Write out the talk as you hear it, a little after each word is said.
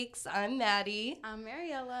Hottakes. I'm Maddie. I'm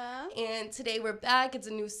Mariella. And today we're back. It's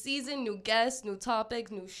a new season, new guests, new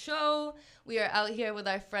topic, new show. We are out here with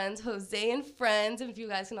our friends, Jose and friends. And if you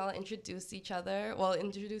guys can all introduce each other,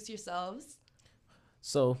 introduce yourselves.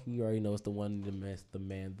 So, you already know it's the one, the myth, the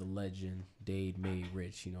man, the legend, Dade Made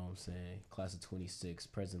Rich, you know what I'm saying? Class of 26,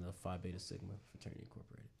 president of Phi Beta Sigma Fraternity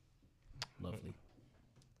Incorporated. Lovely.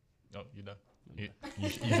 Oh, you done?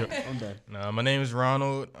 I'm done. Nah, my name is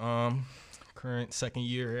Ronald. Current second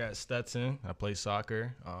year here at Stetson. I play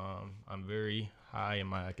soccer. I'm very high in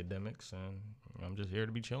my academics, and I'm just here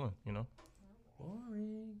to be chilling, you know?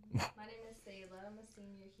 Boring. My name is Selah. I'm a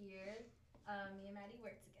senior here. Me and Maddie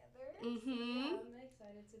work together. Mm-hmm. I'm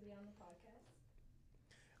excited to be on the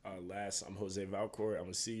podcast. Last, I'm Jose Valcourt. I'm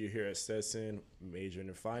a senior here at Stetson, majoring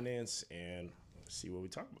in finance, and see what we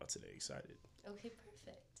talk about today. Excited. Okay, perfect.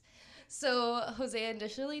 So, Jose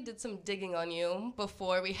initially did some digging on you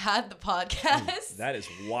before we had the podcast. That is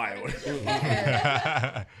wild.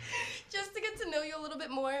 Just to get to know you a little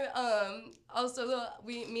bit more. Also,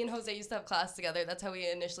 me and Jose used to have class together. That's how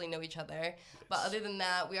we initially know each other. But other than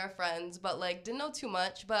that, we are friends. But didn't know too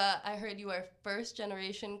much. But I heard you are first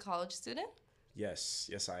generation college student. Yes,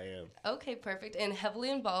 I am. Okay, perfect. And heavily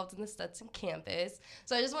involved in the Stetson campus.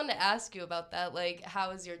 So I just wanted to ask you about that.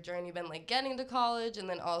 How has your journey been, getting to college? And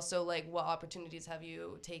then also, what opportunities have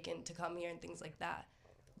you taken to come here and things like that?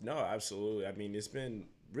 No, absolutely. I mean, it's been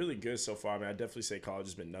really good so far. I mean, I definitely say college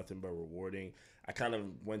has been nothing but rewarding. I kind of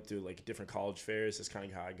went through, different college fairs. That's kind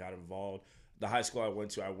of how I got involved. The high school I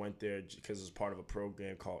went there because it was part of a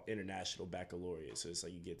program called International Baccalaureate. So it's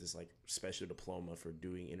you get this special diploma for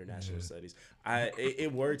doing international studies.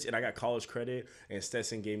 It worked, and I got college credit, and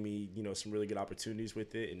Stetson gave me some really good opportunities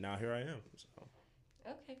with it, and now here I am. So.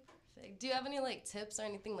 Okay, perfect. Do you have any tips or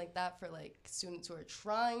anything like that for students who are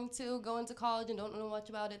trying to go into college and don't know much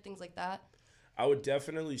about it, things like that? I would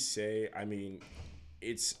definitely say,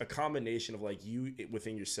 it's a combination of you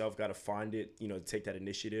within yourself got to find it, take that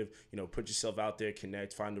initiative, put yourself out there,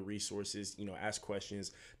 connect, find the resources, ask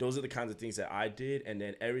questions. Those are the kinds of things that I did. And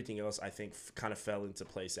then everything else I think kind of fell into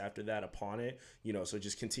place after that upon it, so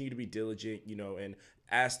just continue to be diligent, and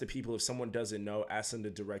ask the people. If someone doesn't know, ask them to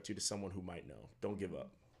direct you to someone who might know. Don't give up.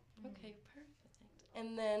 Okay, perfect.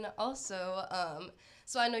 And then also,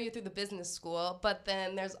 so I know you through the business school, but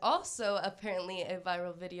then there's also apparently a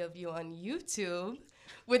viral video of you on YouTube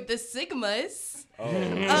with the Sigmas. Oh.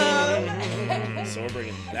 So we're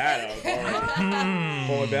bringing that up.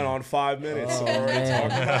 Only been on 5 minutes. So we're already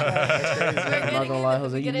talking about it. I'm not gonna lie,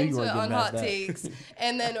 Jose, you get knew you into it weren't on getting Hot past that. Takes.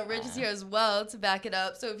 And then Rich is here as well to back it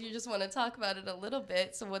up. So if you just want to talk about it a little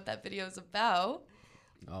bit, so what that video is about.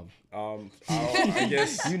 I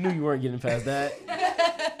guess You knew you weren't getting past that.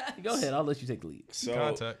 Go ahead, I'll let you take the lead. so.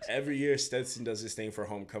 Context. Every year, Stetson does this thing for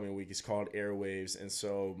homecoming week. It's called Airwaves, and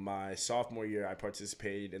so my sophomore year, I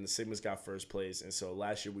participated, and the Sigmas got first place. And so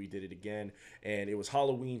last year we did it again, and it was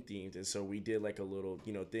Halloween themed. And so we did a little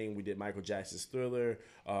thing. We did Michael Jackson's Thriller.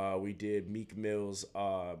 We did Meek Mill's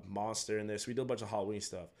Monster in there. So we did a bunch of Halloween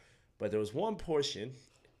stuff. But there was one portion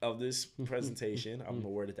of this presentation, I'm gonna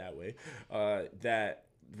word it that way, that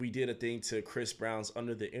we did a thing to Chris Brown's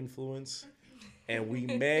Under the Influence. And we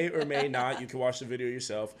may or may not, you can watch the video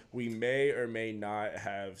yourself, we may or may not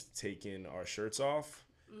have taken our shirts off.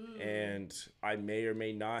 And I may or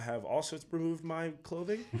may not have also removed my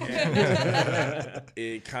clothing. And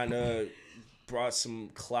it kind of brought some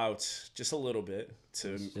clout, just a little bit,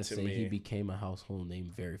 to me. He became a household name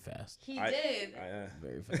very fast. He did.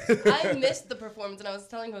 Very fast. I missed the performance, and I was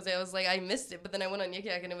telling Jose, I was I missed it. But then I went on Yik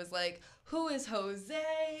Yak, and it was who is Jose?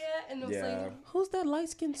 And it was Who's that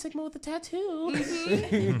light-skinned Sigma with a tattoo?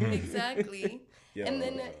 exactly. Yeah. And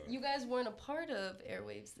then you guys weren't a part of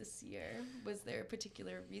Airwaves this year. Was there a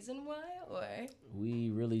particular reason why, or? We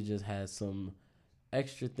really just had some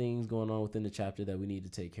extra things going on within the chapter that we need to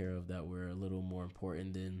take care of that were a little more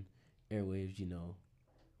important than Airwaves.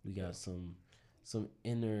 We got some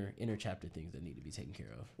inner chapter things that need to be taken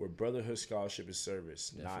care of. Where brotherhood, scholarship, is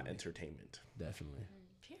service, not Definitely. entertainment. Definitely.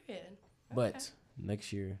 Period. But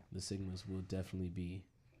next year the Sigmas will definitely be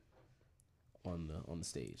on the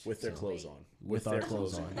stage With their clothes on. with our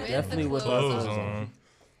clothes on. With Definitely the with our clothes clothes on. on.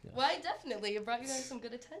 Yes. Why, definitely. It brought you guys some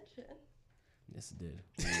good attention. Yes, it did.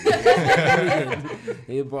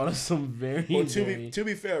 It brought us some very. Well, very- to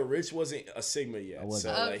be fair, Rich wasn't a Sigma yet. I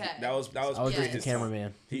wasn't. So Okay. that was I was just Yeah. the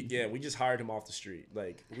cameraman. we just hired him off the street.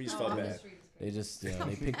 We just felt bad. They just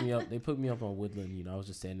they picked me up. They put me up on Woodland. I was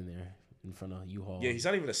just standing there in front of U-Haul. Yeah, he's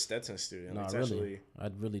not even a Stetson student. No, It's really.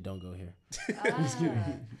 I really don't go here.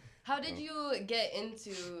 How did you get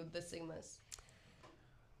into the Sigmas?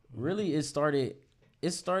 Really, it started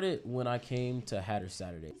It started when I came to Hatter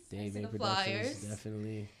Saturday. Dave the A Productions, flyers.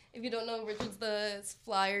 definitely. If you don't know, Richard's the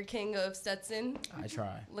flyer king of Stetson. I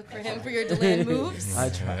try. Look for him for your delayed moves. I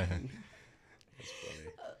try. That's funny.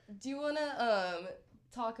 Do you want to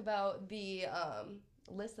talk about the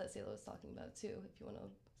list that Selah was talking about too? If you want to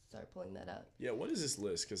start pulling that up. Yeah, what is this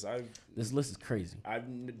list? Because This list is crazy. I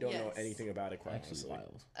don't know Yes. anything about it quite Actually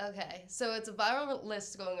honestly. wild. Okay, so it's a viral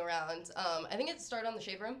list going around. I think it started on the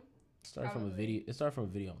Shade Room. It started from a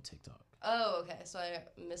video on TikTok. Oh, okay. So I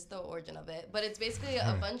missed the origin of it, but it's basically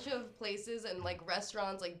a bunch of places and like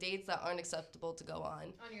restaurants, like dates that aren't acceptable to go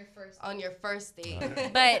on On your first date.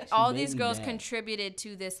 But all made these me girls mad. contributed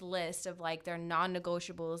to this list of like their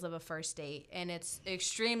non-negotiables of a first date, and it's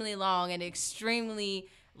extremely long and extremely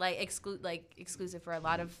like exclusive for a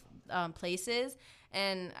lot of places.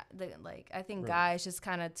 And I think Right. guys just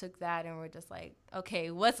kind of took that and were just like, okay,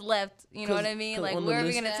 what's left? You know what I mean? 'cause Like, on the where are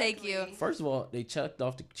we list- gonna take you? Exactly. First of all, they checked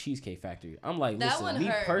off the Cheesecake Factory. I'm like, That listen, one me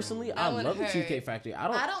hurt. personally, That I one love the hurt. Cheesecake Factory. I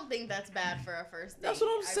I don't think that's bad for a first date. That's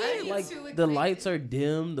what I'm saying. Like too the excited. lights are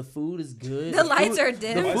dim, the food is good. The lights food- are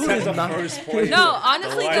dim. The food That's is the not. first point. No,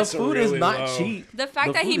 honestly, The lights are food is really not low. cheap. The fact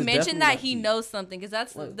The that he food is mentioned definitely that not he cheap. knows something, because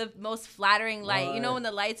that's What? the most flattering light. You know What? when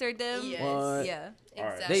the lights are dim? Yes. What? Yeah. All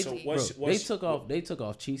right, Exactly. so Bro, they took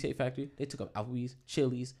off Cheesecake Factory. They took off Applebee's,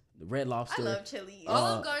 Chili's, the Red I Lobster. love Chili's.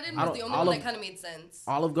 Olive Garden I was don't- the only one Olive- that kind of made sense.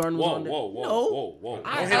 Olive Garden was Whoa, on there. whoa, whoa, No. whoa, whoa! Don't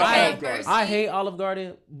I, hit on I, Olive Garden. I hate Olive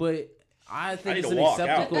Garden, but I I think need it's to an walk out.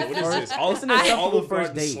 acceptable What is first. this? All It's an acceptable Olive first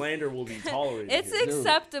Garden date. slander will be tolerated. It's here.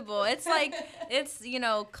 acceptable. It's like, it's,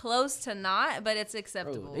 close to not, but it's Bro,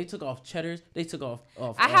 acceptable. they took off cheddars. They took off.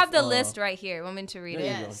 I have the list right here. Want me to read There it?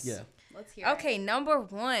 you go. Yes. Yeah, Let's hear it. Okay, number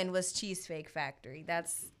 1 was Cheesecake Factory.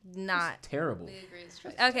 That's not. terrible. We agree it's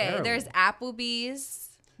trash. Okay, Terrible. there's Applebee's,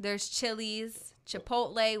 there's Chili's,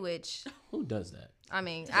 Chipotle, which, Who does that? I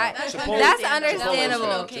mean, That's Chipotle- that's Chipotle's understandable.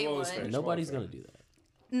 fair. Okay, Chipotle's one. fair. Nobody's Chipotle's gonna fair. do that.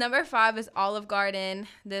 Number 5 is Olive Garden.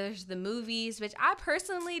 There's the movies, which I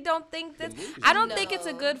personally don't think that. movies I don't are think it's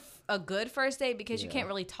a No. good first date because you Yeah. can't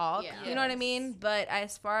really talk. Yeah. You know what I Yes. mean? But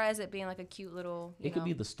as far as it being like a cute little, It could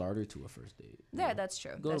be the starter to a first date. yeah, that's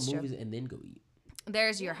true. Go That's to true. movies and then go eat.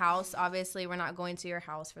 There's your house. Obviously, we're not going to your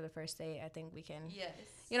house for the first date. I think we can. Yes.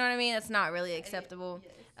 You know what I mean? It's not really acceptable.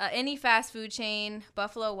 Yes. Any fast food chain,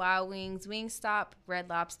 Buffalo Wild Wings, Wingstop, Red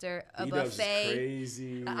Lobster, a BDubs is buffet.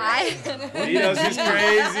 crazy. I BDubs is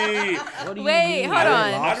crazy. What do you Wait, mean? hold Red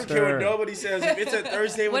on. I don't care what Lobster? nobody says. If it's a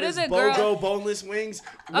Thursday What with is his a girl- BOGO boneless wings,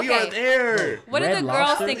 we Okay. are there. What do Red the girls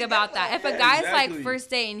Lobster? think about that? If a Yeah, guy's exactly. like first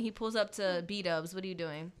date and he pulls up to BDubs, what are you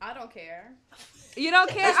doing? I don't care. You don't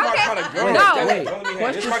care? That's my Okay. kind of girl. Wait, No.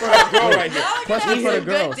 wait. That's my kind of girl right here. Question for the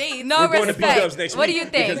girls. No We're going to respect. BDubs next What do week you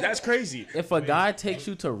think? Because that's crazy. If a guy takes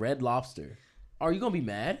you to Red Lobster, are you gonna be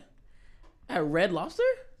mad at Red Lobster?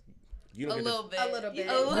 You A don't get little bit. A little bit.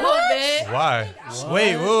 A little bit. Why?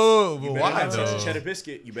 Wait, whoa, You better why not touch the though? cheddar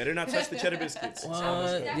biscuit. You better not touch the cheddar biscuits.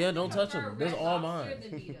 What? Yeah, don't touch them. They're all mine.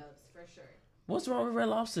 What's wrong with Red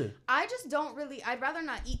Lobster? I just don't really. I'd rather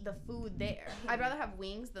not eat the food there. I'd rather have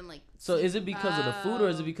wings than like. So is it because of the food or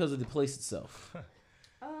is it because of the place itself?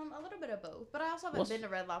 A little bit of both. But I also haven't What's- been to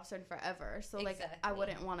Red Lobster in forever, so like I Exactly.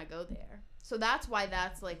 wouldn't want to go there. So that's why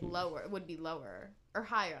that's like lower. Would be lower or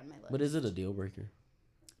higher on my list. But is it a deal breaker?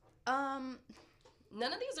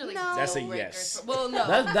 None of these are like No. That's a deal breakers. yes. Well, no.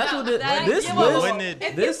 That's what That- this yeah, list. When it-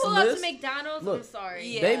 If This you pull up list- to McDonald's, look, I'm sorry.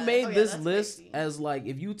 Yeah. They made Oh, yeah, this that's list crazy. as like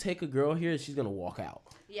if you take a girl here, she's gonna walk out.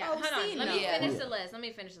 Yeah, Oh, hold on. see, Let me no. finish Yeah.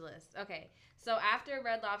 the list. Okay. So after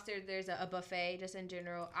Red Lobster, there's a buffet just in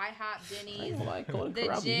general. IHOP, Denny's, Like Golden the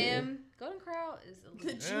Corral be here. gym. Golden Corral is a little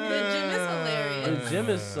The gym is hilarious. The gym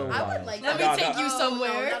is so I wild. would like. Let me that. take you Oh,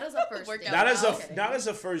 somewhere. No, not as a first Work date. out. Not as a Okay. not as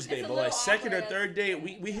a first date, It's a but like little second or awkward. third date,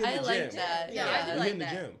 we hit I the like gym. that. Yeah, Yeah. I do We like hit the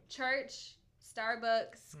that. gym. Church,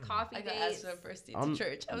 Starbucks, coffee I got dates. asked for a first date I'm- to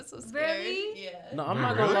church. I was so scared. Really? Yeah. No, I'm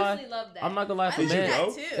not I gonna lie. honestly love that. I'm not gonna lie. If I a like man, that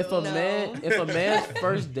go? too. if a No. man, if a man's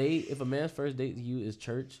first date, if a man's first date to you is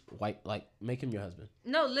church, like make him your husband.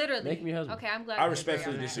 No, literally. Make me your husband. Okay, I'm glad. I we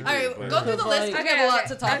respectfully agree on that. disagree. All right, but- go through the list. Okay, We have a lot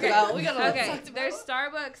to talk about. We got a lot to Okay, talk about. there's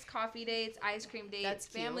Starbucks, coffee dates, ice cream dates, That's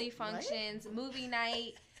cute. family What? functions, movie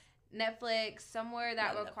night, Netflix, somewhere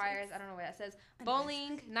that Not requires, I don't know what that says,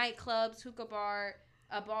 bowling, nightclubs, hookah bar,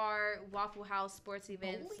 a bar, Waffle House, sports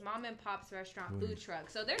events, mom and pop's restaurant, food truck.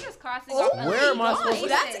 So they're just crossing off. a Where am list. I supposed to-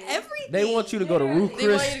 That's everything. They want you to go to Ruth They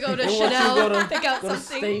want Chris. you to go to They want you to Chanel, go to- pick out go to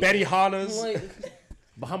something. State, Betty Hanna's. like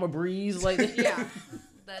Bahama Breeze. Like Yeah.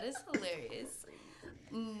 That is hilarious.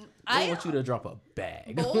 they I want you to drop a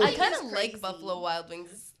bag. I Bowling kind is of crazy. like Buffalo Wild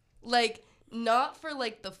Wings. Like, not for,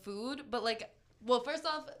 like, the food, but, like, well, first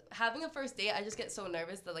off, having a first date, I just get so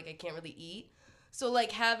nervous that, like, I can't really eat. So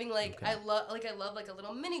like having like I love like a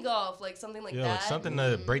little mini golf, like something like Yeah, that. like something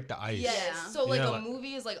to break the ice. Yes. Yeah. So like Yeah, a like-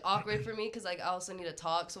 movie is like awkward for me because like I also need to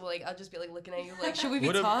talk. So like I'll just be like looking at you like, should we be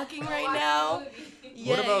What if- talking right now?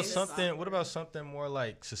 What about Yes. something? What about something more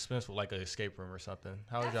like suspenseful, like an escape room or something?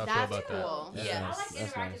 How would y'all feel That's about cool. That's Yeah. I nice. like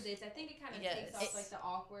That's interactive nice. dates. I think it kind of Yes. takes off like the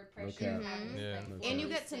awkward pressure Okay. of having Yeah. like, And you formally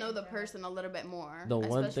get to know sit the down. person a little bit more. The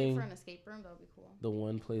one especially thing- for an escape room, that would be cool. The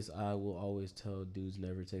one place I will always tell dudes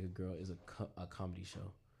never take a girl is a comedy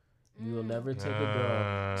show. You will never take a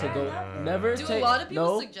girl to go. Never Do take. a lot of people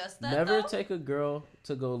no, suggest that never though? take a girl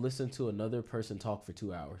to go listen to another person talk for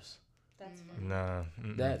 2 hours. That's fun. Nah.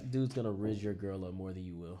 That dude's gonna rizz your girl up more than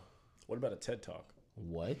you will. What about a TED Talk?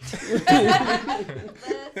 What?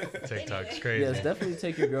 TikTok's crazy. Yes, definitely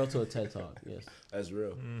take your girl to a TED Talk. Yes. That's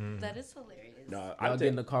real. That is hilarious. No, I'll I'm get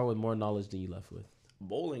in the car with more knowledge than you left with.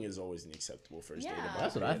 bowling is always an acceptable first date. in my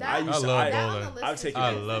That's what I opinion. think. I used to- love That on bowling. the list I've is taken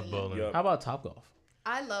I crazy. love bowling. Yup. How about Top Golf?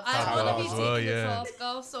 I love I Top want to Golf. be Top taking Golf, the yeah. Top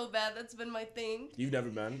Golf so bad. That's been my thing. You've never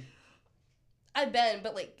been. I've been,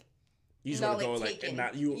 but like You just Not, want to like, go like taken. and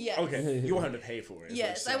not you. Yes. Okay, you want him to pay for it. is what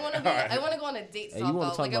yes, you're I want to saying. be. Alright. I want to go on a date. Hey, Top you wanna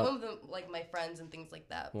Golf. talk Like I about- went with like my friends and things like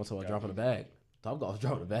that. I want to talk about dropping a bag. Top Golf's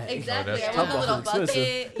dropping a bag. Exactly. that's I want Top the little Golf is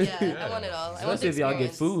bucket. expensive. Yeah, I want it all. I want Especially the if y'all get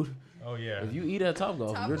experience. food. Oh yeah. If you eat at Top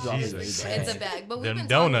Golf, Top you're Golf dropping is a Jesus. bag. It's a bag, but we've Them been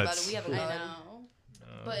talking about donuts. it. We haven't I gone. know.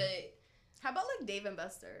 But How about like Dave and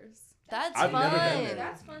Buster's? that's I've fine. never been there.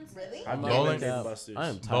 That's fun. Too. Really? I'm Bowling- not gonna Busters. I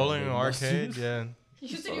am tired. Bowling of Dave arcade, Buster's. yeah.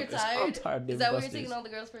 You said you're I'm tired. tired of Is Dave that where you're Buster's. taking all the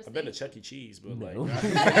girls first? I've been to date? Chuck E. Cheese, but like. No.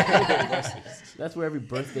 Busters. That's where every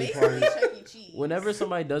birthday It's party. basically Chuck E. Cheese. Whenever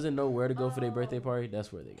somebody doesn't know where to go for their birthday party,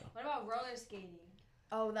 that's where they go. What about roller skating?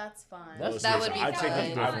 Oh, that's fun. That's- That would be I've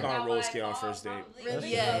fun. I've gone roller skate on first date.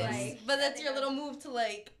 Really? Yes, but that's your little move to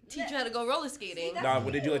like teach you how to go roller skating. Nah,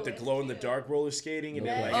 when they do like the glow in the dark roller skating and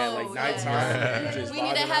then like at like Oh, nighttime, yes. you just We need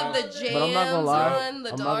to vibing have out. the jams But I'm not gonna lie. on,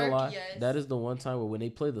 the I'm dark. not gonna lie. Yes. That is the one time where when they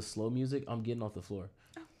play the slow music, I'm getting off the floor.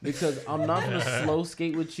 Because I'm not gonna slow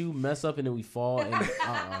skate with you, mess up, and then we fall. And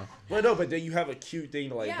Well, no, but then you have a cute thing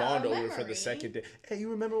to like Yeah, bond a over for the memory. second day. Hey, you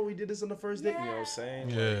remember when we did this on the first date? You know what I'm saying?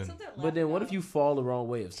 Yeah. But then what if you fall the wrong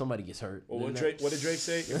way? If somebody gets hurt? Well, then what did Drake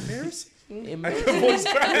say? Embarrassing.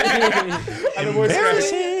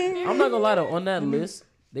 Embarrassing. I'm not gonna lie though. On that list,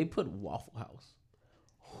 they put Waffle House.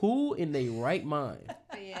 Who in their right mind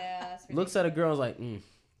Yeah. looks at a girl and is like,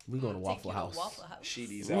 we going to Take Waffle you to House. Waffle House. She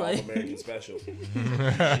needs that All-American special. She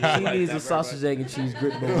needs a sausage, egg, and cheese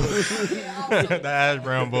grit bowl. The hash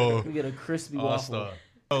brown bowl. We get a crispy All waffle. star.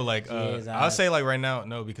 Oh, like Yes, I'll I- say like right now,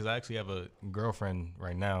 no, because I actually have a girlfriend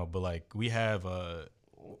right now, but like we have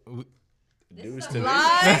News to Live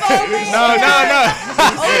no, only.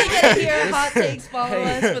 Only get to hear hot takes. Follow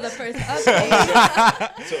us for the first update.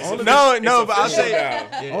 no, but I'll say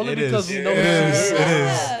yeah. Only it because is. we know It who is. she It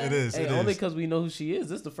is. is. It is. Hey, It only is. because we know who she is.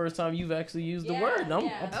 This is the first time you've actually used the word. And I'm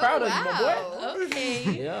yeah. proud of you, my boy.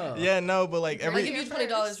 Okay. Yeah. Yeah, no, but like I'll give every you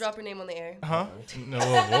 $20. Drop her name on the air. huh? No,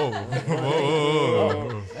 whoa.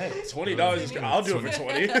 Hey, $20. I'll do it for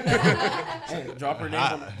 20. hey, drop her name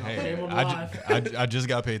on the I just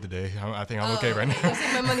got paid today. I think I'm okay right I now.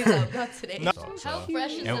 think my money's up. Not today. No. How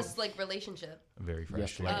fresh is And- this like relationship? Very fresh.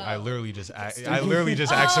 Yesterday. Like I literally just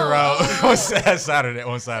asked her out on Saturday.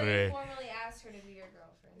 Formally asked her to be your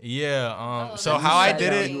girlfriend. Yeah. So that's how I sad.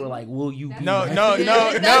 did it. You were like, will you be No, my- no,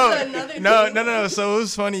 no, That's no, another no, thing. no. So it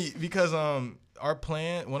was funny because one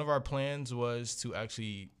of our plans was to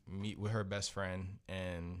actually meet with her best friend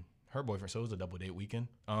and her boyfriend. So it was a double date weekend.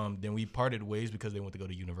 Then we parted ways because they went to go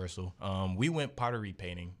to Universal. We went pottery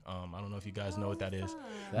painting. I don't know if you guys know what that is,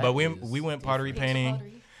 That but we is went pottery Picture painting.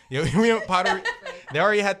 pottery. Yeah, we went pottery. They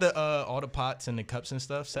already had the all the pots and the cups and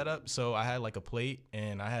stuff set up. So I had like a plate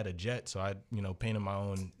and I had a jet. So I painted my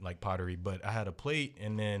own like pottery. But I had a plate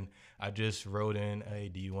and then I just wrote in, "Hey,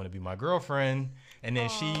 do you want to be my girlfriend?" And then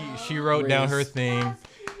she wrote down her thing.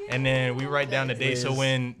 And then we write down the date. So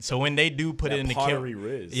when they do put it in the pottery kiln,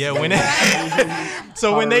 Riz. yeah, when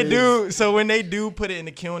they do put it in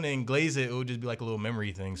the kiln and glaze it, it would just be like a little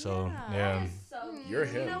memory thing. So yeah. You're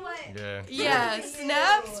him. Yeah. Yeah,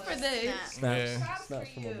 snaps for this. Snaps, Yeah. snaps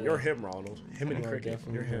from a You're him, Ronald. Him and You are cricket.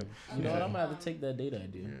 definitely You're him. You know what? I'm gonna have to take that date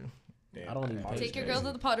idea I don't even pay Take your for girl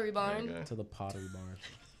to the pottery barn. to the pottery barn.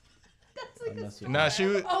 That's like I mess with Nah, you. she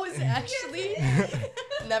was. Oh, is it actually?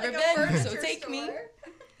 Never Like a been, so furniture take me. store.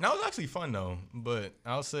 That was actually fun though, but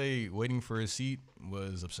I'll say waiting for a seat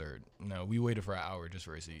was absurd. No, we waited for an hour just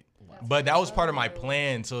for a seat. But that was part of my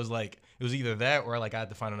plan, so it was either that or like I had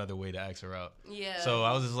to find another way to ask her out. Yeah. So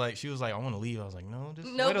I was just like, she was like, I want to leave. I was like, no, just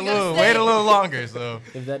Nope, wait we gotta wait stay. a little longer. So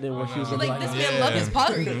If that didn't work, she was She's gonna like, be this like, man love his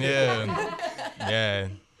pottery. yeah, yeah.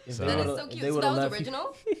 If So they That is would've- so if cute. they So would've that was left you-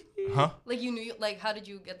 original? Huh? Like you knew, like how did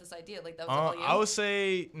you get this idea? Like that was all you? I would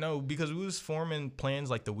say no, because we was forming plans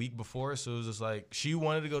like the week before, so it was just like she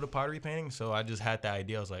wanted to go to pottery painting, so I just had the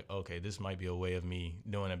idea. I was like, okay, this might be a way of me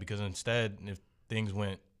doing it, because instead, if things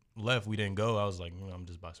went left, we didn't go. I was like, I'm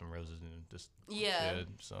just buy some roses and just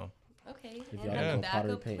so Okay. If And y'all then go pottery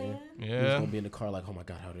backup painting, plan? we was yeah. gonna be in the car like, oh my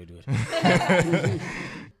god, how do they do it?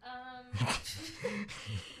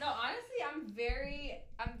 No, honestly, I'm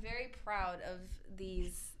very proud of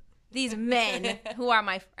these men who are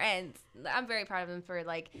my friends. I'm very proud of them for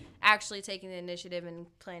like actually taking the initiative and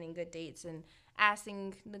planning good dates and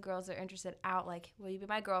asking the girls that are interested out, like, will you be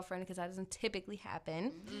my girlfriend? Because that doesn't typically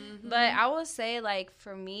happen. Mm-hmm. But I will say, like,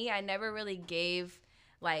 for me, I never really gave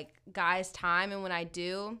like guys time, and when I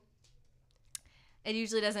do, it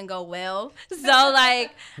usually doesn't go well. So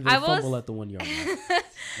like They I fumble will at the 1 yard line.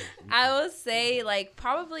 I will say like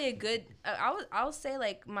probably a good I'll say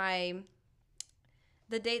like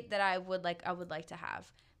the date that I would like to have,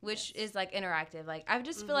 which is like interactive. Like I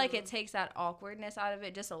just feel like it takes that awkwardness out of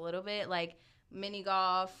it just a little bit, like mini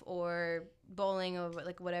golf or bowling or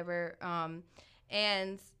like whatever,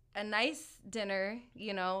 and a nice dinner,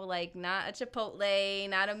 you know, like not a Chipotle,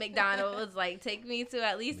 not a McDonald's. Like take me to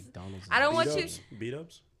at least McDonald's. I don't want you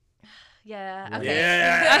BDubs. yeah, okay.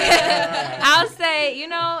 Yeah. Okay. I'll say, you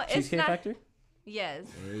know, it's Cheesecake not Factory? yes.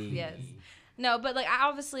 Hey. Yes. No, but like I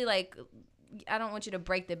obviously like I don't want you to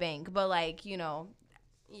break the bank, but like, you know,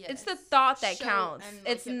 Yes. it's the thought that Show- counts. and, like,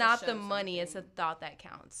 It's you have to not show the money, it's the something. thought that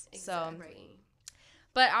counts. So Exactly.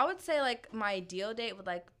 but I would say like my ideal date would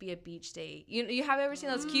like be a beach date. You have ever seen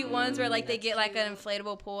those cute ones where like they That's get like an cute.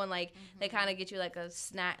 inflatable pool and like they kind of get you like a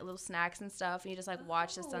snack, little snacks and stuff, and you just like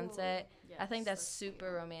watch the sunset. I think that's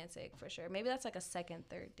super romantic for sure. Maybe that's like a second,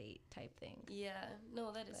 third date type thing. Yeah.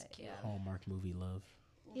 No, that is But, cute. yeah. Hallmark movie love.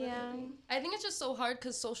 Yeah. I think it's just so hard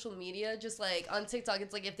because social media, just like on TikTok,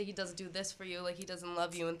 it's like if he doesn't do this for you, like he doesn't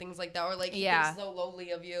love you and things like that, or like he Yeah. thinks so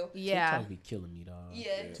lowly of you. Yeah. TikTok be killing me, dog.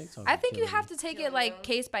 Yes. TikTok I be think you killing have me. to take Yeah, it like yeah.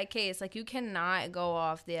 case by case. Like you cannot go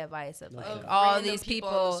off the advice of like Of all random these on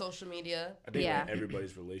people. the social media. I think Yeah. like,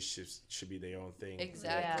 everybody's relationships should be their own thing.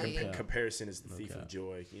 Exactly. Yeah. Comparison is the thief Okay. of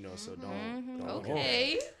joy, you know. So Mm-hmm. don't.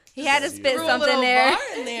 Okay. He had to Just spit threw a something little there. bar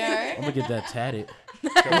in there. I'm gonna get that tatted.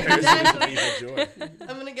 Comparison is the thief of joy.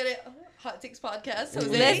 I'm gonna get it. Hottakes podcast. Jose.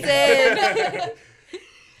 Listen.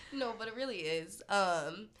 No, but it really is.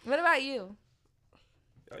 What about you?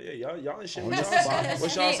 Oh yeah, y'all ain't shit. On What the y'all, spot.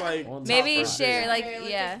 what's y'all's On like? top top Maybe first share date? like Okay,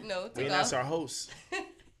 let's yeah. just- No, I take mean, off. that's our host.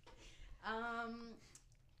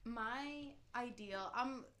 My ideal.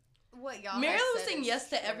 What y'all? Mariel have was said saying is yes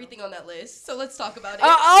to true. everything on that list, so let's talk about it.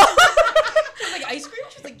 Oh. She was like ice cream.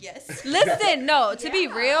 She was like yes. Listen, no, to be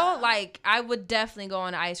Yeah. real, like I would definitely go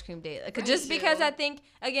on an ice cream date. Like, just Me because too. I think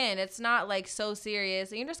again, it's not like so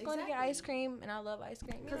serious. You're just going to get Exactly. ice cream, and I love ice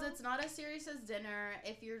cream. Because it's not as serious as dinner.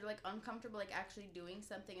 If you're like uncomfortable, like actually doing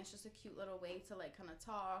something, it's just a cute little way to like kind of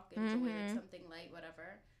talk, enjoy like, Mhm. something light,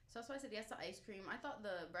 whatever. So that's why I said yes to ice cream. I thought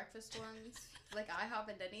the breakfast ones, like IHOP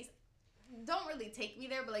and Denny's, don't really take me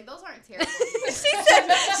there, but like those aren't terrible. she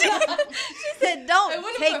said, I "Don't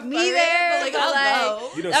wouldn't take prefer me it, there." but like I'll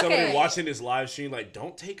go. You know, Okay. somebody watching this live stream, like,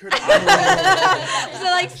 don't take her to IHOP. So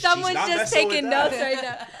like someone's not just messing with taking that. notes right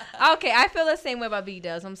now. Okay, I feel the same way about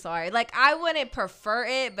BDubs. I'm sorry. Like I wouldn't prefer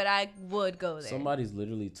it, but I would go there. Somebody's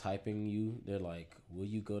literally typing you. They're like, "Will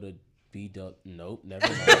you go to B-Dub?" Nope, never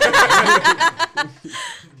mind.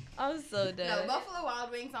 I'm so No, dead. Buffalo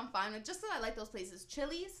Wild Wings, I'm fine with. Just because I like those places.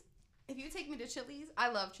 Chili's. If you take me to Chili's, I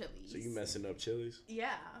love Chili's. So you messing up Chili's? Yeah.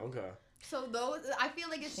 Okay. So those, I feel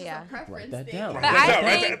like it's just Yeah. a preference Write that thing. down. But Write I that down,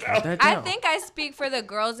 write think- that down. Write that I down. think I speak for the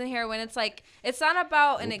girls in here when it's like it's not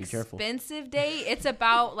about an Oh, be careful. expensive date. It's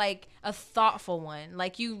about like a thoughtful one.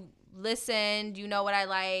 Like you listened, you know what I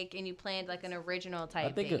like, and you planned like an original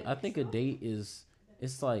type date. I think a date is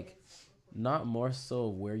it's like not more so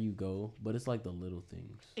where you go, but it's like the little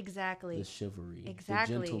things, Exactly. the chivalry,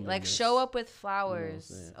 Exactly. the Like gentlemanliness. show up with flowers,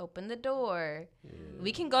 saying? open the door. Yeah.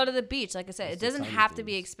 We can go to the beach. Like I said, It's it the doesn't tiny have to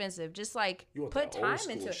be things. expensive. Just like You want put that time old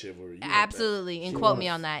school into it. chivalry. You want Absolutely. And She quote want- me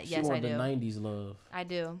on that. She Yes, I want the do. 90s love. I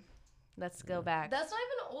do. Let's go back. That's not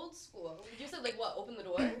even old school. You said like what? Open the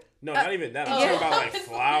door. that. No, not even that. I'm yeah. talking about like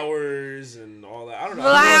flowers and all that. I don't know.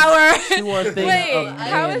 Flower. She want things Wait, a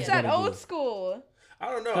how man's is that gonna old do. school? I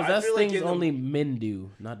don't know. Because I that's feel like things in the- only men do,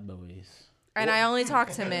 not boys. And I only talk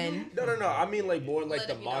to men. No. I mean, like more in like Let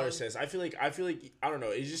the it be modern known. sense. I feel like I don't know.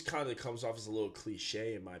 It just kind of comes off as a little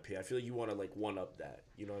cliche in my opinion. I feel like you want to like one up that.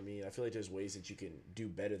 You know what I mean? I feel like there's ways that you can do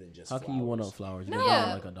better than just. How can you one up flowers. flowers? You No. gonna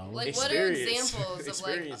buy like a dollar? Like what are Experience. examples of like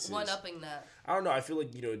Experiences. one upping that? I don't know. I feel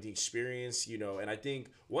like the experience. And I think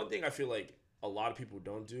one thing I feel like a lot of people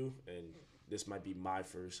don't do, and this might be my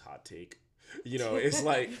first hot take. You know, it's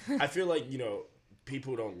like I feel like, you know,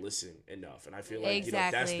 people don't listen enough, and I feel like you know,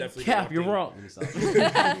 that's definitely Cap, you're wrong.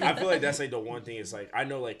 I feel like that's like the one thing. Is like I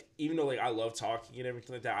know, like even though like I love talking and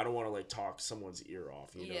everything like that, I don't want to like talk someone's ear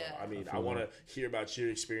off. You know, I mean, I want to hear about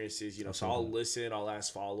your experiences. You know, so I'll listen. I'll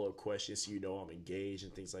ask follow up questions, so you know I'm engaged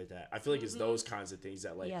and things like that. I feel like it's those kinds of things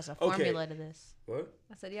that like. He has a formula to this. What?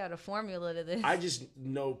 I said, yeah, the formula to this. I just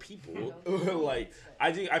know people. Like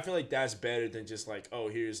I feel like that's better than just like, oh,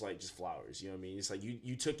 here's like just flowers. You know what I mean? It's like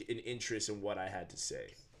you took an interest in what I had to say.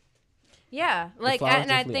 Yeah, like,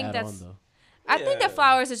 and I think that's. I think the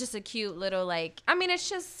flowers is just a cute little like. I mean, it's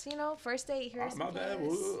just, you know, first date. Here's my bad.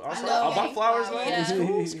 I'll buy flowers. Yeah.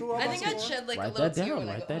 It's cool. I think I'd shed like Write a little that tear down. when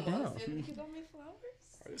I Write go, that down. You got me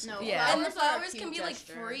flowers? No, Yeah. And the flowers are a flowers cute can be like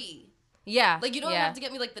gesture. free. Yeah, Like you don't yeah. have to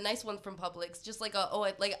get me like the nice one from Publix. Just like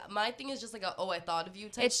my thing is just like I thought of you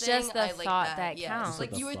type It's thing. just the I like thought that yeah. counts. It's like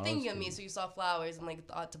Just you like were the thinking of flowers me, so you saw flowers and like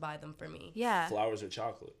thought to buy them for me. Yeah. Flowers or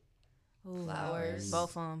chocolate? Ooh, Flowers.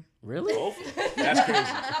 Both of them. Really? Both? That's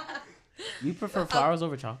crazy. You prefer flowers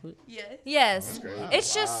over chocolate? Yes. Yes. great.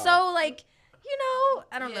 It's just so like, you know,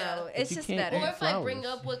 I don't Yeah. know. It's you just can't better. Or if I bring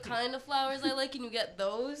flowers. up what kind of flowers I like and you get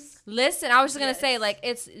those. Listen, I was just gonna Yes. say like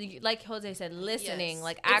it's like Jose said, listening, Yes.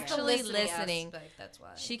 like It's the actually listening. aspect, that's why.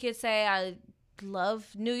 She could say I love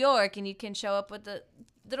New York, and you can show up with the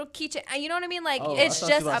little keychain. You know what I mean? Like Oh, it's I thought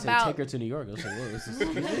you just were to say about. take her to New York. I was like, whoa, this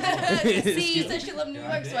is. See, you said she loved New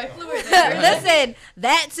York, so I flew her there. Listen,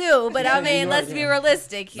 that too, but I New mean, York, let's be yeah.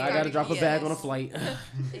 realistic here. I gotta drop a bag Yes. on a flight.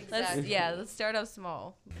 Let's start off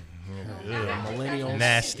small. Millennials.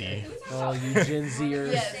 Nasty. Oh, you Gen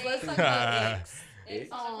Zers. Yes, let's talk about eggs.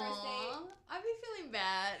 Aww. I be feeling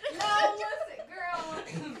bad. No,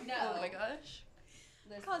 listen, girl. No. Oh my gosh.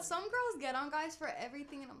 Cause some girls get on guys for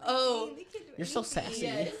everything, and I'm like, Oh. dang, they can do You're so anything. sassy.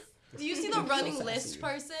 Yes. Do you see the running list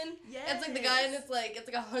person? Yes. It's like the guy and it's like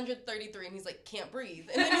 133 and he's like can't breathe.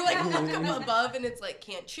 And then you like look up above and it's like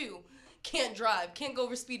can't chew, can't drive, can't go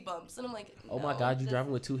over speed bumps. And I'm like, Oh my no, God, you this-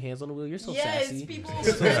 driving with two hands on the wheel? You're so yes, sassy. people.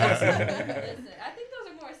 Listen, I think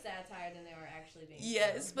those are more satire than they were actually being.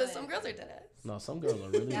 Yes, but some girls are dead ass. No, some girls are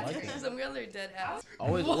really like that. Some girls are dead ass.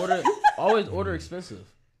 Always order expensive.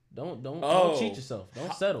 Don't Oh. cheat yourself.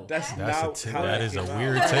 Don't settle. That's That's not a how that it is a came out.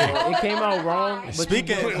 weird take. It came out wrong. But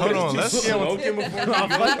Speaking, you, hold on, let's get on. Smoking before you I'm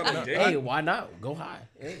go like, on a date? hey, why not? Go high.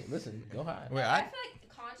 Hey, listen, go high. Wait, I I feel like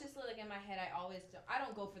consciously, like in my head, I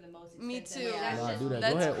don't go for the most Me expensive. too. That's Nah, just- do that.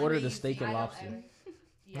 that's Go ahead, order the crazy. steak and I don't lobster. ever-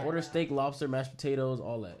 Yeah. Order steak, lobster, mashed potatoes,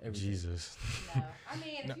 all that. Everything. Jesus. No. I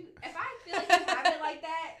mean, if I feel like you have it like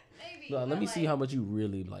that, maybe. No, but let me like, see how much you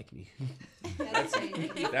really like me. That's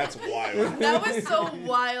crazy. That's wild. That was so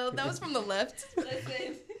wild. That was from the left.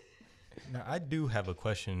 Listen. Now I do have a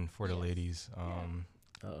question for the ladies.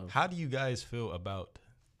 Uh-oh. How do you guys feel about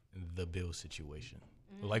the bill situation?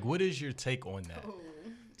 Like, what is your take on that?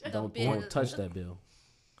 Don't touch that bill.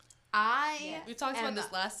 We talked about am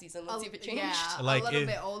this last season. Let's see if it changed. Yeah, Like, a little if-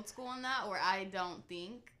 bit old school on that, where I don't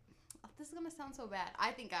think. This is gonna sound so bad.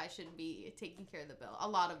 I think I should be taking care of the bill a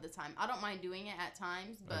lot of the time. I don't mind doing it at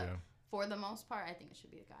times, but Okay. for the most part, I think it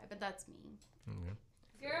should be a guy. But that's me.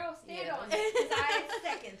 Okay. Girl, stand Yeah. on it. 'Cause I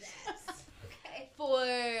second that. Okay.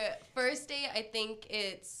 For first date, I think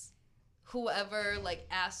it's whoever like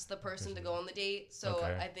asks the person to go on the date. So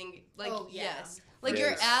Okay. I think like Oh, yeah. yes, like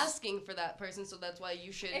you're Yes. asking for that person, so that's why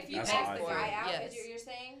you should If be you That's paying how I ask the for feel. guy it. out, Yes. you're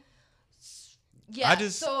saying? Yeah. I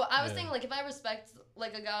just- so I was yeah. thinking like if I respect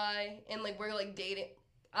like a guy and like we're like dating,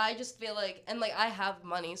 I just feel like and like I have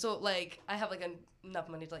money, so like I have like enough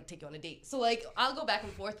money to like take you on a date. So like I'll go back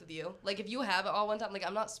and forth with you. Like if you have it all one time, like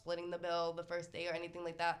I'm not splitting the bill the first day or anything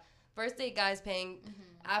like that. First date, guys paying.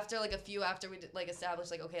 After like after we like establish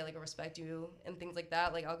like okay like I respect you and things like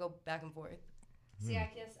that. Like I'll go back and forth. See, I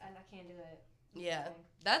guess I can't do it. Yeah,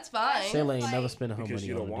 that's fine. Selah ain't like- never spent her Because money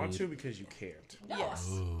you don't on a want date. to, because you can't. Yes.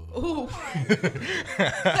 Ooh. Ooh.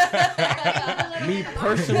 Me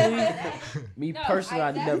personally, No,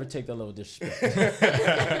 I'd I never take that level of disrespect. Listen,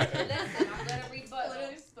 I'm gonna rebuttal.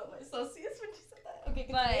 Literally spilled my Celsius when she said that. Okay,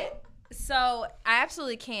 But so I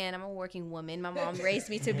absolutely can. I'm a working woman. My mom raised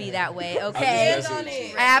me to be that way. I Okay, was just on messing with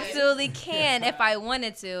it. you. I absolutely can if I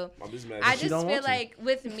wanted to. I'm just mad I at you just don't feel want to. like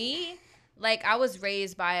with me, like I was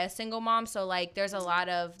raised by a single mom, so like there's a lot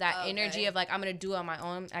of that Okay. energy of like I'm gonna do it on my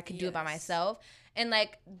own. I can do it by Yes. myself. And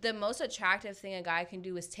like the most attractive thing a guy can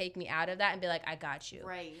do is take me out of that and be like, I got you.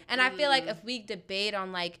 Right. And I feel like if we debate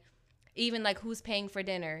on like even like who's paying for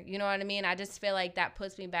dinner, you know what I mean? I just feel like that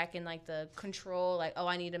puts me back in like the control, like, oh,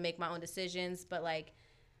 I need to make my own decisions. But like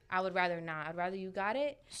I would rather not. I'd rather you got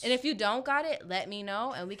it. And if you don't got it, let me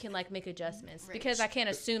know and we can like make adjustments because I can't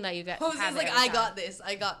assume that you got. Jose's like, I got this.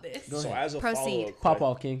 I got this. So as a Proceed. Pop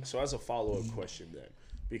off, King. So as a follow-up question then,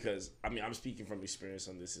 because I mean I'm speaking from experience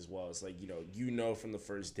on this as well. It's like, you know from the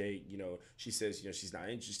first date, she says, she's not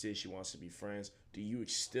interested, she wants to be friends. Do you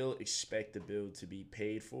still expect the bill to be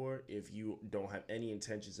paid for if you don't have any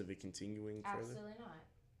intentions of it continuing further? Absolutely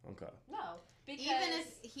not. Okay. No. Because Even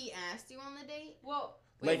if he asked you on the date? well,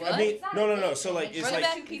 Like what? I mean, It's not no. a date. So like it's Run it like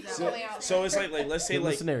back, people. so it's like let's say Give him a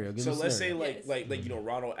like scenario, give him a let's say scenario. like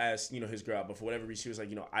Ronald asked his girl out, but for whatever reason she was like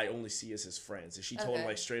I only see us as friends, and she told him Okay.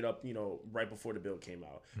 like straight up right before the bill came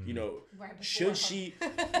out, Right before. should she?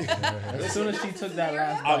 As soon as she took that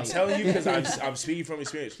last bite, I'm telling you because I'm speaking from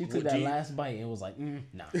experience. she took that last bite and was like,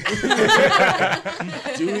 nah.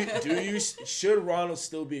 Should Ronald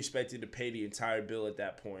still be expected to pay the entire bill at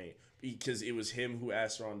that point because it was him who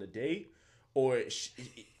asked her on the date? Or should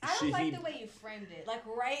he? The way you framed it. Like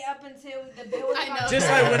right up until the bill was I know. Just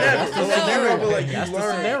like whenever. That's the scenario. But like you That's the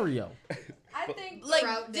learn. scenario. I think Like,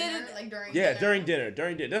 Throughout dinner, did like during Yeah, dinner. during dinner.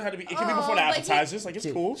 It doesn't have to be. It can be Oh, before the like he- appetizers. Like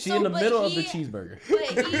it's cool. She So, in the but middle of the he- cheeseburger.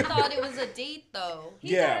 But he thought it was a date though.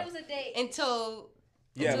 he Yeah. thought it was a date. Until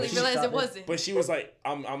Yeah, he but she realized thought it wasn't. But she was like,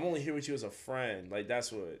 I'm only here with you as a friend. Like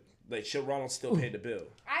that's what. Like should Ronald still pay the bill?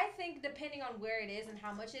 I think depending on where it is and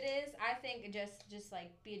how much it is, I think just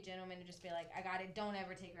like be a gentleman and just be like, I got it. Don't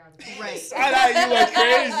ever take her out to dinner. Right. I know you look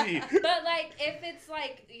crazy. But like if it's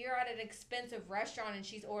like you're at an expensive restaurant and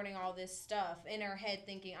she's ordering all this stuff in her head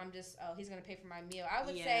thinking he's gonna pay for my meal, I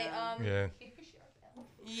would say Yeah. here's your bill.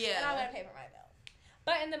 And I'm Yeah. gonna pay for my bill.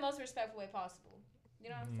 But in the most respectful way possible. You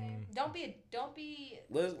know what I'm saying? Don't be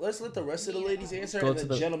Let's let the rest of the ladies answer, Go and to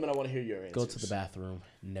the the- gentlemen, I want to hear your answers. Go to the bathroom,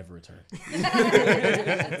 never return.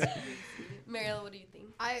 Mariela, what do you think?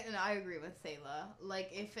 I agree with Selah. Like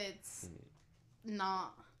if it's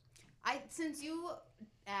not, since you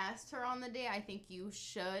asked her on the day, I think you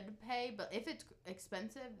should pay. But if it's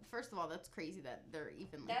expensive, first of all, that's crazy that they're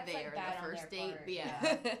even like That's, like, there bad the on first their date. part. But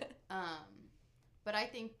yeah. But I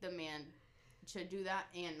think the man should do that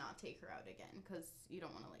and not take her out again because you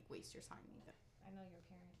don't want to like waste your time either. I know your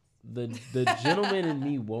parents. The gentleman in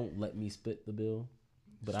me won't let me split the bill,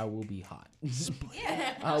 but I will be hot.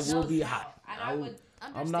 Yeah. I will be hot. And I I will- would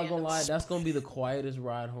I'm not gonna lie, that's gonna be the quietest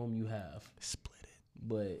ride home you have. Split it.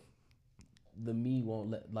 But the me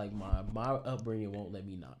won't let my upbringing won't let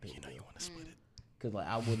me not pay. You know you want to split it. Cause like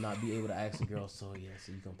I would not be able to ask a girl, so you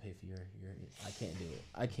gonna pay for your I can't do it.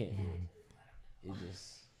 I can't do it. It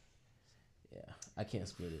just I can't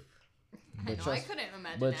split it. I know. I couldn't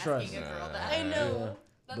imagine but asking trust- a girl that. I know. Yeah.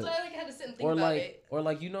 That's But- why I like had to sit and think Or about like it.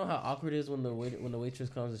 or you know how awkward it is when the waitress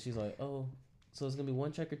comes and she's like, oh, so it's gonna be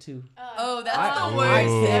one check or two. Oh, that's I- the worst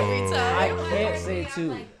Oh. every I time. can't say two.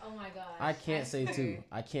 Like, oh my god. I can't say two.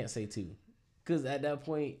 I can't say two. Cause at that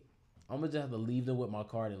point, I'm gonna just have to leave them with my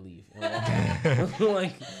card and leave. And walk out.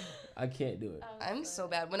 Like, I can't do it. I'm so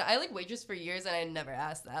bad. When I like waitress for years and I never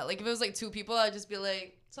asked that. Like if it was like two people, I'd just be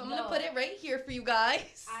like, so I'm gonna put it right here for you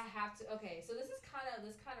guys. I have to. Okay, so this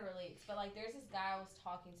kind of relates, but like there's this guy I was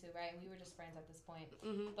talking to, right? And we were just friends at this point,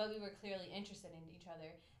 but we were clearly interested in each other.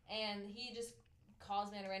 And he just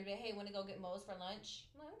calls me on a random day, hey, want to go get Moe's for lunch?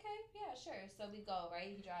 I'm like, okay, yeah, sure. So we go, right?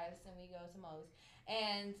 He drives and we go to Moe's.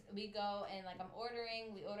 And we go and like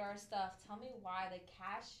we order our stuff. Tell me why the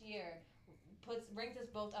cashier brings us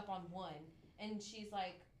both up on one. And she's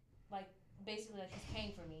like basically like she's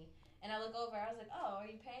paying for me. And I look over, I was like, oh, are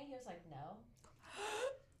you paying? He was like, no.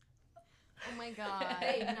 Oh my god.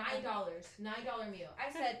 Hey, $9 meal.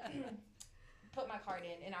 I said, put my card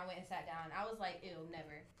in, and I went and sat down. I was like, ew,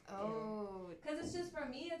 never. Oh. Because it's just, for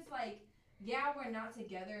me, it's like, yeah, we're not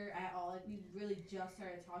together at all. Like, we really just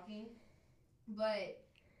started talking. But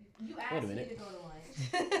you asked me to go to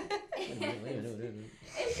lunch. Wait a minute.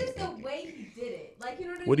 It's just the way he did it. Like, you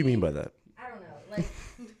know what I mean? What do you mean by that? I don't know. Like,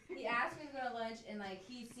 he asked me to go to lunch, and, like,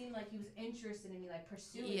 he seemed like he was interested in me, like,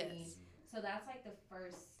 pursuing me. So that's, like, the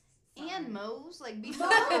first sign. And Moe's, like, be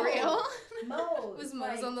Moe's. for real. Moe's. Was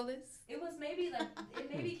Moe's like, on the list? It was maybe, like, it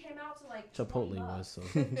maybe came out to, like, Chipotle $20. was, so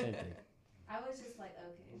same thing. I was just like,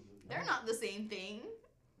 okay. They're not the same thing.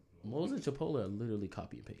 Moe's and Chipotle are literally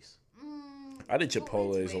copy and paste. I think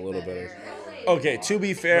Chipotle is a way little better. Chipotle is Okay, hard. to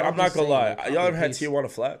be fair, No, I'm I'm not just gonna lie. saying, like, Y'all ever had copy-paste.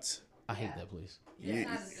 Tijuana Flats? I hate that place. It's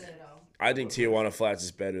not as good at all. I think Tijuana Flats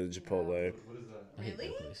is better than Chipotle. I hate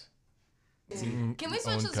that place. Can we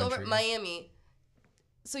switch this over? Miami.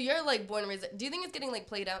 So you're like born and raised. Do you think it's getting like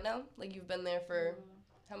played out now? Like you've been there for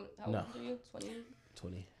how No. old are you? 20?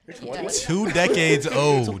 20. Which Yeah. one? 2 decades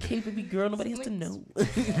old. Okay, baby girl, nobody has to know.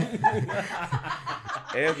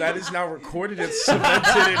 And that is now recorded and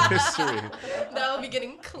cemented in history. That will be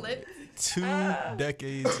getting clipped. 2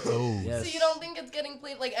 decades old. Yes. So you don't think it's getting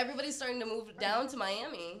played? Like everybody's starting to move down to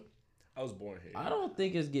Miami. I was born here. I don't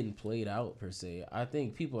think it's getting played out per se. I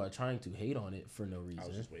think people are trying to hate on it for no I was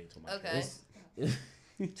reason. just waiting till my Okay.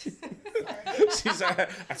 She's like,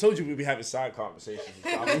 I told you we'd be having side conversations.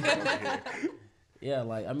 Over here. Yeah,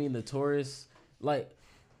 like I mean the tourists, like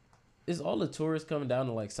it's all the tourists coming down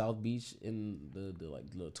to like South Beach in the like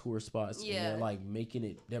little tourist spots. Yeah. And they're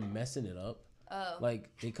like they're messing it up. Oh. Like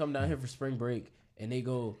they come down here for spring break and they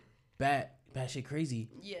go batshit crazy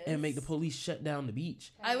Yes. and make the police shut down the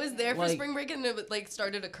beach. I was there for Like- spring break and it like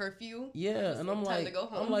started a curfew. Yeah, and I'm time to like, go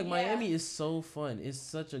home. I'm like, Yeah. Miami is so fun. It's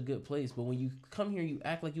such a good place. But when you come here, you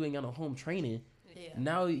act like you ain't got no home training. Yeah.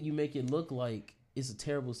 Now you make it look like it's a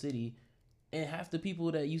terrible city, and half the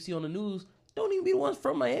people that you see on the news don't even be the ones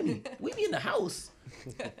from Miami. We be in the house.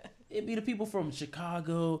 It be the people from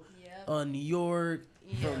Chicago, Yeah. New York,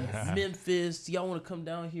 from Yes. Memphis. Y'all want to come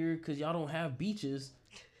down here because y'all don't have beaches,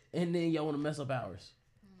 and then y'all want to mess up ours.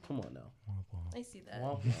 Come on now. I see that.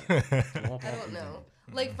 Womp womp. Womp I womp. don't know.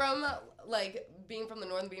 Like from like being from the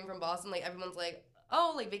north and being from Boston, like everyone's like,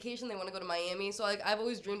 oh, like vacation, they want to go to Miami. So like I've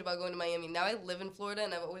always dreamed about going to Miami. Now I live in Florida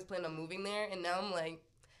and I've always planned on moving there. And now I'm like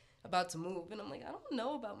about to move, and I'm like, I don't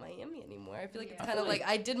know about Miami anymore. I feel like it's I kind of feel like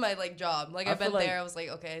I did my like job. Like I I've been feel like there. I was like,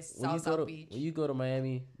 okay, When South Beach. when you go to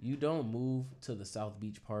Miami, you don't move to the South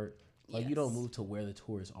Beach part. Like you don't Yes. move to where the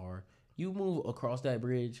tourists are. You move across that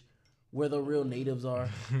bridge where the real natives are,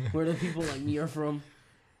 where the people like me are from,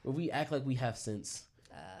 where we act like we have sense.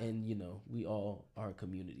 And you know, we all are a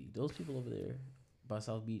community. Those people over there by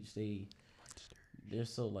South Beach, they're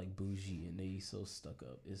so like bougie and they so stuck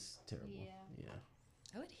up. It's terrible. Yeah,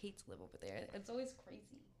 I would hate to live over there. It's always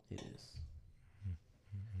crazy. it is.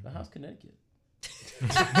 But how's Connecticut?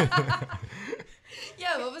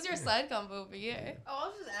 Yeah, what was your side combo over here? Oh, I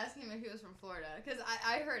was just asking him if he was from Florida because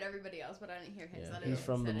I heard everybody else, but I didn't hear his. Yeah, I didn't he's know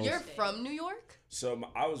from he the said You're anything. from New York? So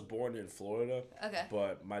I was born in Florida, Okay.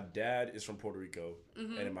 but my dad is from Puerto Rico,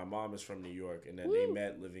 and then my mom is from New York, and then they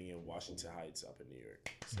met living in Washington Heights up in New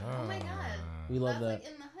York. Oh my god. We love That's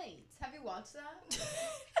that. like in the Heights. Have you watched that?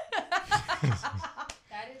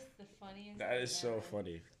 That is the funniest. That thing is so ever.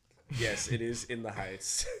 funny. Yes, it is in the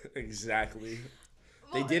Heights. Exactly.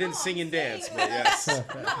 They Well, didn't no, sing I'm and dance, saying but yes. No,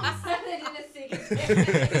 I said They didn't sing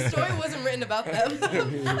it. The story wasn't written about them.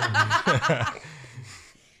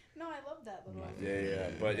 No, I love that little. Yeah,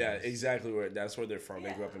 but yeah, exactly that's where they're from.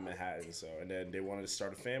 They grew up in Manhattan, so and then they wanted to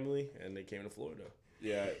start a family, and they came to Florida.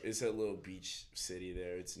 Yeah, it's a little beach city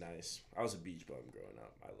there. It's nice. I was a beach bum growing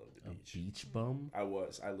up. I loved the A beach. beach bum? I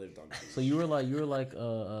lived on the beach. So you were like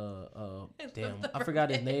damn, I forgot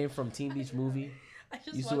his name from Teen Beach Movie. I just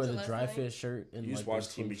You used to wear watched it the last dry night. fish shirt and You like just watched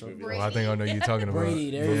the Teen Beach swim Movie. trunks. Well, I think I know who you're talking about.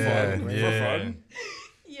 Brady, there you yeah, go. yeah. For fun?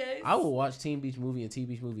 Yes. I will watch Teen Beach Movie and Teen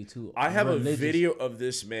Beach Movie too. I have a Religious. video of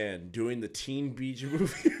this man doing the Teen Beach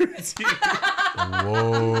movie routine.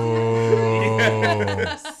 Whoa.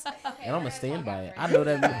 and I'm gonna stand by it. I know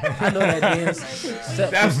that. I know that dance.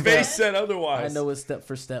 Step That for face step. said I otherwise. know it step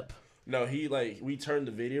for step. No, he we turned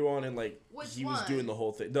the video on and Which he was one? doing the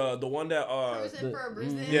whole thing. The one that Cruising for a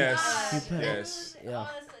bruising. yes. Ah, Yes. Yeah. Oh,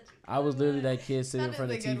 that's such a I was good literally one. that kid sitting in That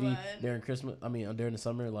front of is the a good TV one. during Christmas. I mean, during the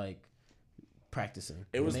summer, like practicing.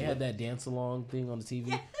 It was when they had that dance along thing on the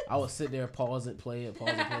TV. I would sit there, pause it, play it,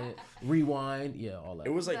 rewind. Yeah, all that. It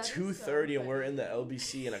was like That is 2:30 so and we're in the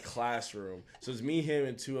LBC in a classroom. So it's me, him,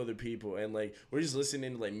 and two other people, and we're just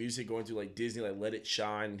listening to music going through Disney, Let It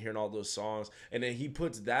Shine, and hearing all those songs. And then he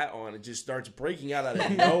puts that on and just starts breaking out of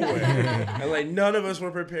nowhere, and none of us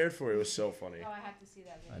were prepared for it. It was so funny. Oh, I have to see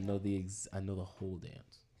that video. I know the whole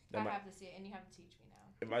dance. I Am I- have to see it, and you have to teach me now.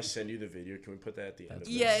 If I send you the video, can we put that at the end of this?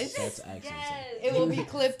 Yes. That's actually It will be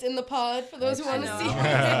clipped in the pod for those who want to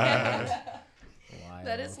Excellent. see. Wow.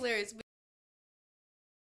 That is hilarious.